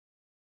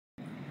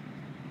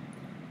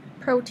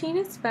Protein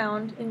is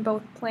found in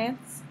both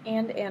plants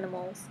and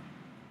animals.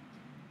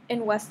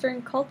 In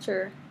Western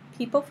culture,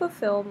 people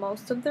fulfill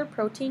most of their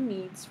protein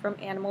needs from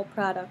animal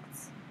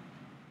products.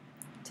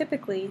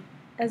 Typically,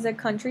 as a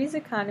country's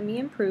economy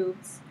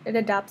improves, it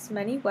adopts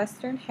many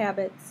Western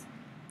habits,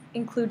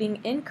 including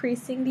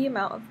increasing the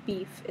amount of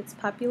beef its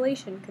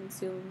population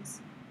consumes.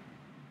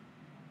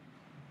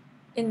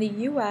 In the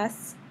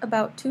U.S.,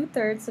 about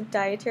 2/3 of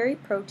dietary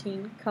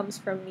protein comes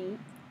from meat,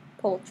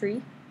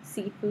 poultry,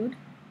 seafood,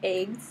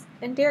 eggs,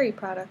 and dairy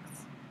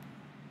products.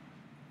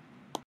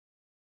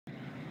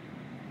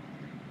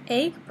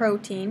 Egg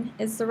protein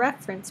is the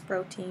reference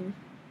protein.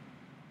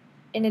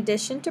 In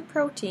addition to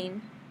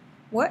protein,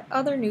 what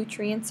other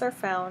nutrients are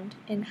found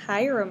in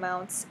higher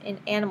amounts in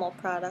animal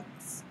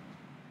products?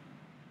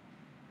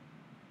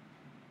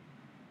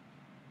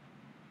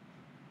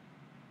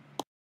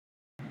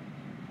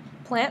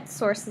 Plant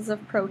sources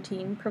of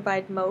protein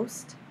provide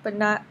most, but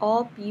not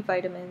all B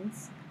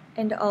vitamins,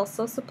 and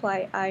also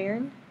supply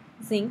iron,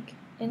 zinc,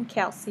 and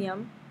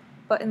calcium,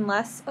 but in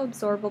less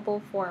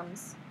absorbable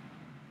forms.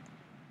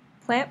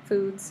 Plant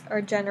foods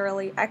are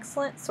generally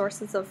excellent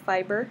sources of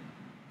fiber,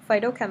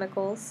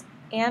 phytochemicals,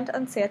 and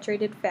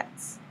unsaturated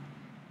fats,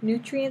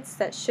 nutrients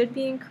that should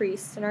be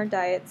increased in our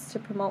diets to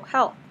promote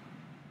health.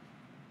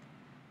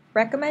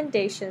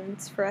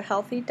 Recommendations for a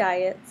healthy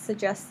diet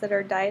suggest that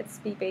our diets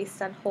be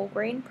based on whole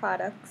grain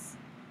products,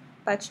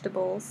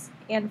 vegetables,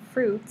 and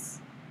fruits,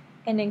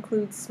 and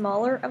include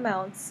smaller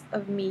amounts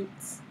of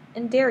meats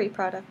and dairy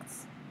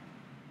products.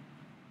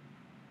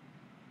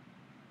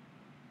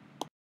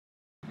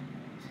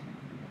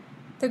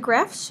 The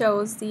graph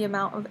shows the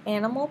amount of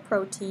animal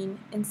protein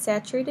and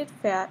saturated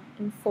fat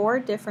in 4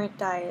 different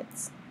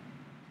diets.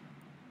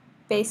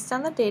 Based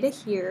on the data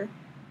here,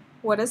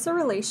 what is the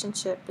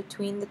relationship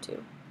between the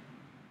two?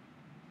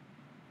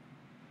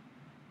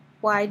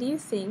 Why do you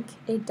think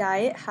a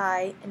diet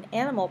high in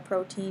animal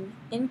protein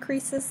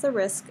increases the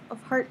risk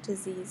of heart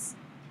disease?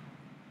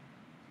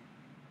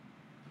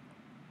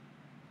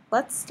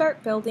 Let's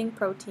start building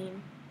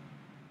protein.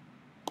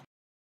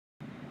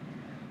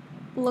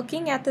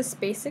 Looking at this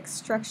basic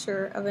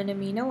structure of an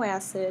amino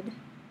acid,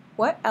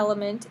 what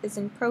element is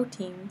in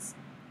proteins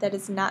that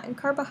is not in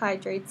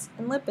carbohydrates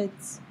and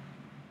lipids?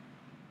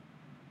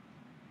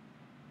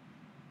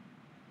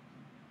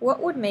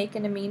 What would make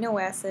an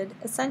amino acid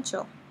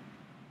essential?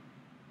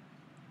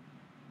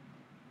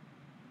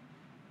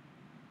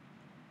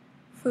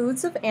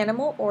 Foods of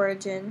animal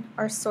origin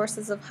are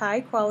sources of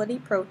high-quality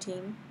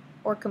protein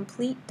or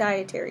complete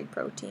dietary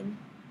protein.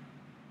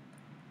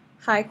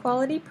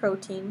 High-quality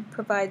protein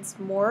provides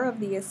more of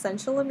the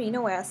essential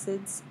amino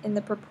acids in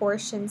the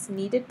proportions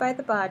needed by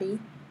the body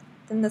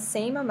than the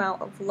same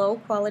amount of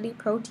low-quality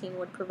protein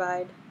would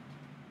provide.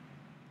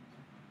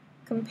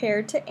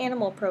 Compared to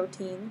animal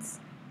proteins,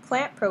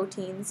 plant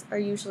proteins are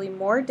usually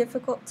more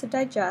difficult to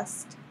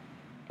digest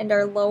and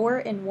are lower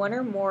in one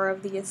or more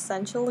of the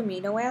essential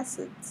amino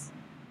acids.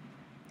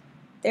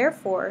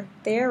 Therefore,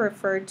 they are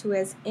referred to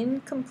as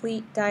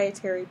incomplete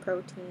dietary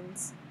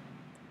proteins.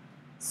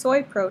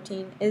 Soy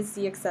protein is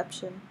the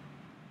exception.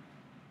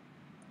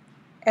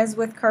 As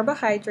with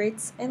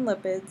carbohydrates and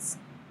lipids,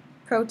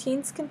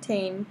 proteins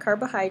contain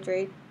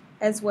carbohydrate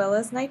as well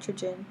as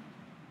nitrogen.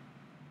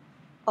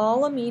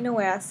 All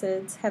amino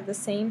acids have the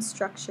same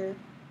structure: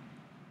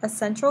 a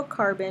central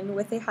carbon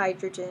with a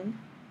hydrogen,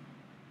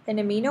 an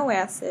amino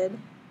acid,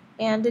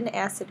 and an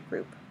acid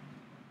group.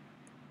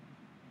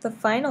 The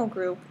final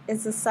group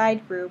is a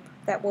side group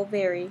that will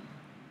vary,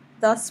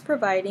 thus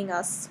providing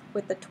us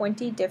with the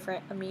 20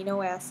 different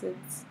amino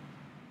acids.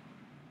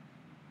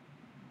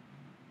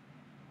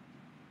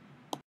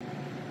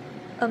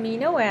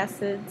 Amino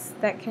acids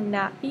that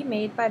cannot be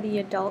made by the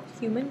adult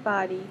human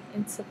body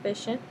in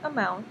sufficient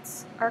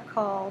amounts are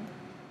called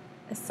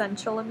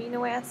essential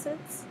amino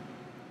acids,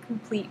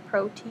 complete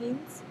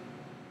proteins,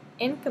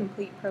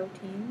 incomplete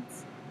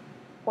proteins,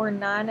 or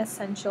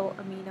non-essential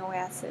amino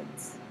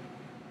acids.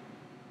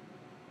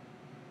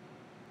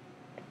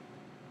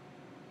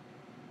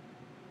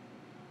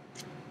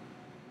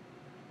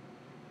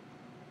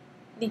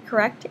 The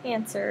correct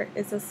answer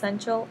is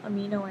essential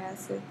amino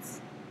acids.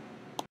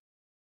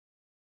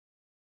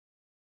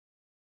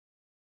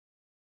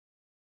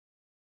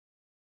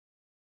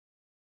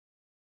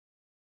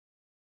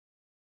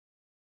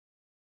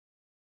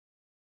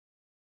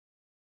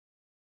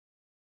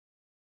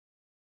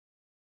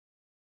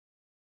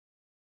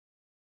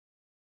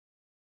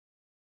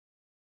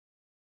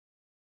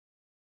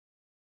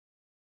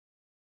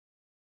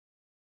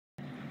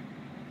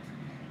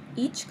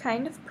 Each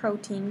kind of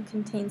protein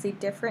contains a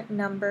different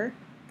number,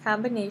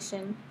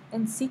 combination,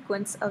 and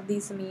sequence of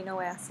these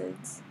amino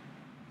acids.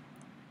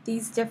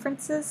 These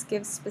differences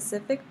give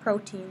specific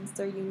proteins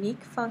their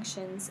unique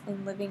functions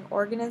in living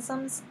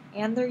organisms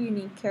and their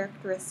unique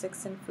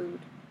characteristics in food.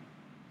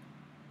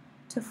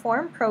 To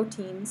form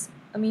proteins,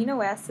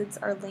 amino acids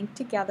are linked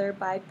together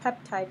by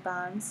peptide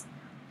bonds,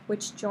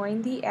 which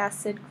join the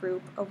acid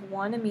group of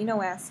one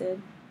amino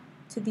acid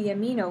to the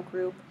amino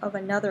group of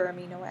another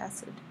amino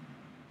acid.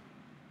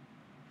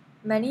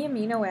 Many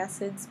amino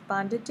acids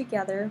bonded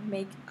together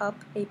make up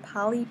a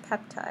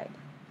polypeptide.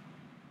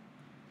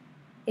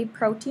 A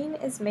protein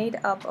is made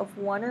up of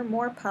one or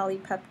more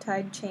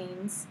polypeptide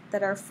chains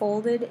that are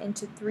folded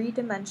into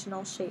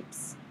three-dimensional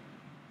shapes.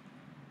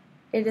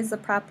 It is the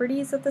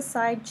properties of the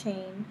side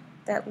chain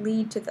that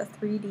lead to the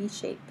 3D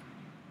shape.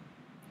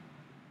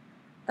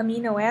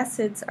 Amino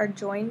acids are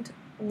joined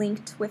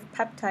linked with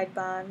peptide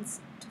bonds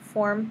to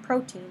form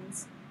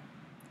proteins.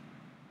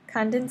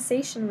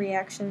 Condensation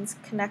reactions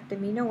connect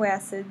amino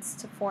acids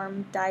to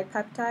form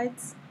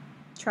dipeptides,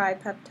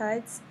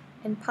 tripeptides,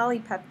 and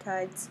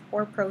polypeptides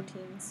or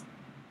proteins.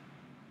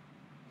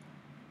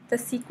 The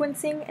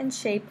sequencing and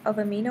shape of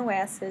amino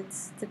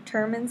acids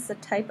determines the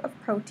type of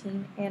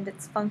protein and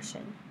its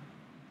function.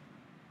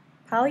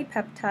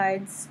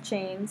 Polypeptides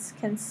chains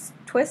can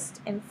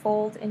twist and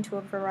fold into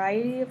a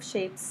variety of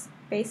shapes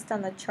based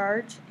on the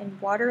charge and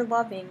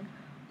water-loving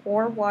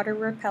or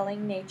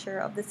water-repelling nature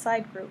of the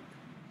side group.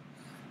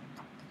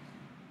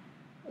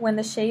 When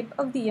the shape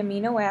of the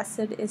amino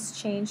acid is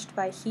changed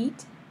by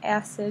heat,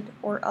 acid,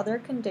 or other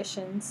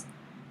conditions,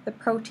 the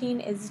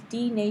protein is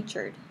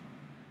denatured,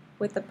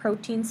 with the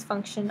protein's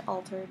function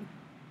altered.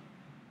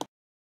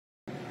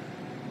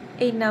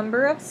 A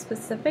number of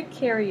specific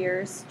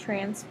carriers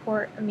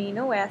transport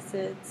amino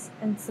acids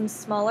and some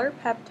smaller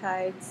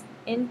peptides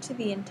into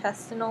the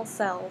intestinal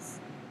cells.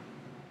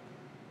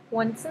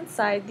 Once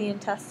inside the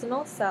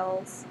intestinal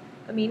cells,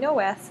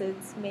 amino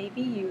acids may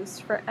be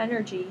used for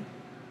energy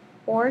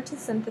or to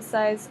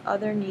synthesize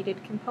other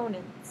needed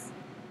components.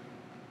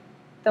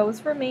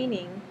 Those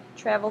remaining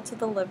travel to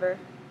the liver.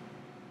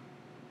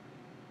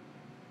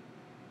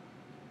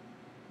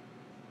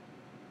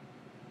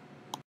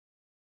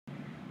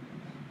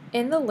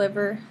 In the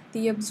liver,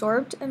 the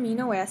absorbed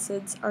amino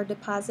acids are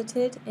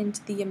deposited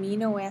into the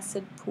amino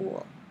acid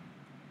pool.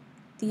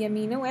 The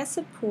amino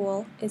acid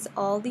pool is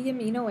all the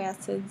amino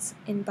acids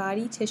in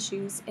body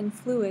tissues and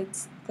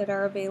fluids that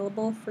are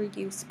available for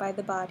use by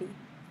the body.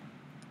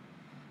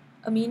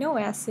 Amino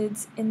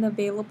acids in the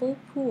available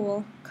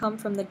pool come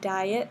from the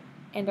diet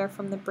and are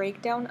from the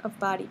breakdown of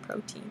body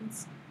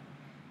proteins.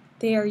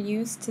 They are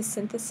used to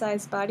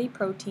synthesize body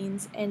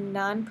proteins and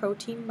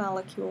non-protein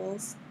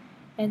molecules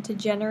and to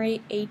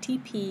generate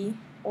ATP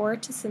or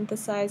to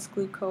synthesize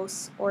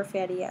glucose or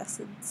fatty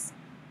acids.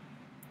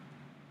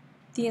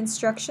 The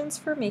instructions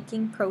for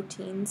making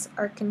proteins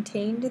are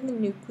contained in the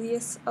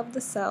nucleus of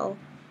the cell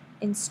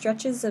in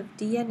stretches of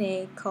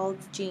DNA called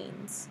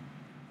genes.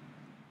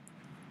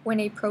 When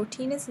a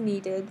protein is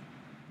needed,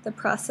 the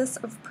process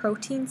of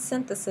protein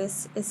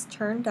synthesis is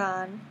turned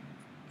on,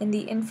 and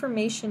the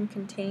information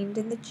contained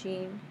in the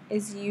gene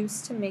is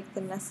used to make the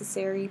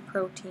necessary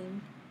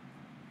protein.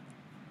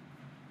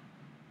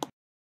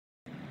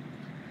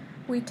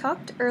 We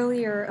talked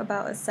earlier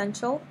about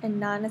essential and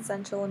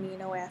non-essential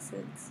amino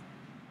acids.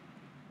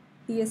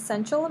 The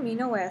essential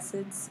amino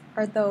acids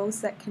are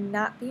those that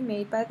cannot be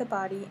made by the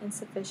body in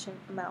sufficient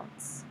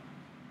amounts.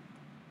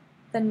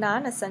 The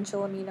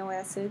non-essential amino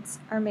acids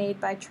are made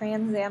by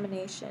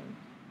transamination,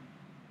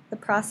 the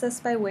process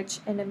by which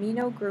an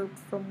amino group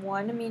from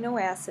one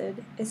amino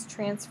acid is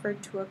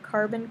transferred to a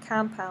carbon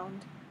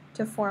compound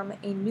to form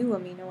a new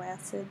amino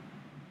acid.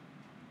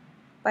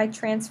 By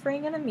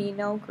transferring an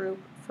amino group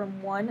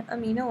from one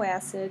amino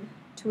acid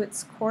to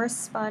its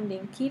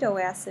corresponding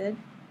keto acid,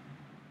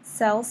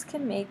 cells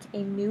can make a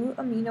new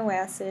amino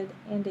acid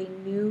and a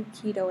new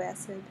keto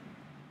acid.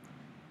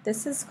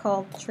 This is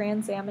called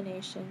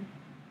transamination.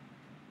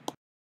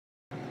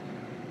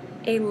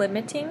 A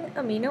limiting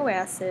amino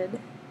acid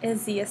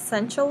is the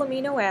essential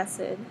amino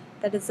acid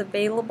that is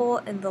available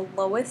in the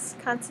lowest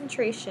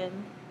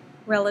concentration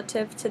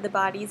relative to the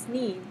body's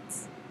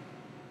needs.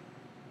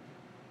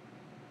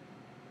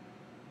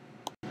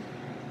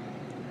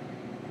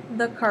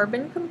 The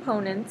carbon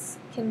components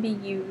can be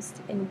used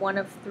in one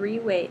of three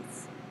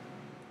ways: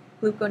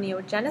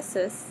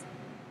 gluconeogenesis,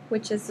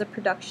 which is the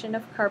production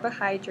of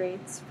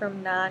carbohydrates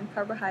from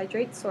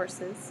non-carbohydrate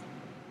sources;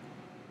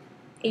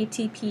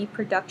 ATP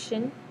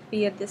production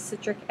via the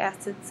citric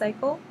acid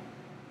cycle;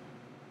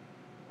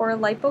 or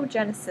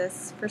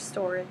lipogenesis for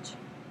storage.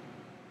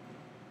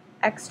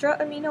 Extra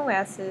amino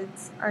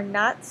acids are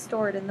not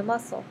stored in the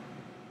muscle.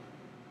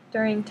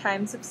 During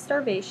times of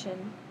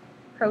starvation,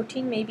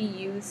 protein may be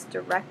used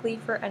directly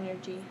for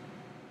energy.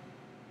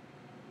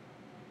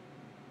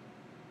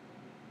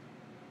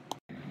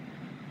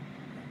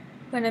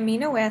 When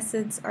amino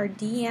acids are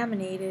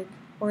deaminated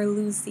or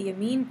lose the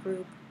amine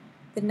group,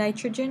 the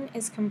nitrogen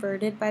is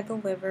converted by the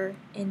liver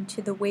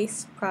into the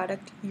waste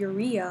product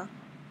urea,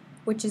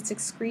 which is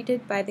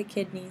excreted by the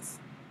kidneys.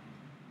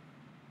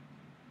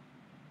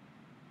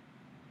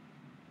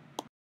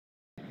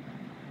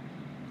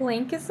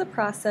 Blank is the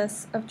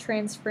process of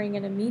transferring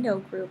an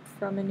amino group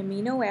from an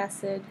amino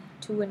acid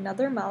to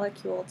another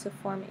molecule to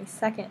form a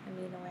second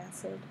amino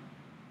acid.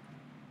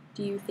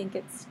 Do you think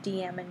it's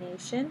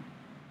deamination,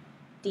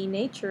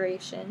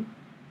 denaturation,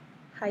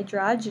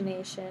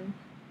 hydrogenation,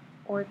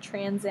 or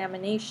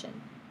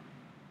transamination?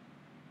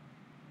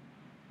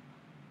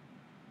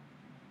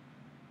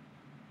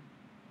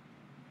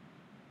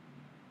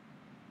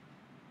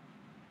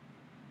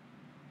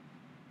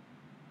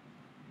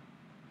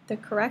 The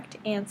correct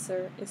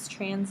answer is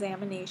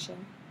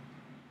transamination.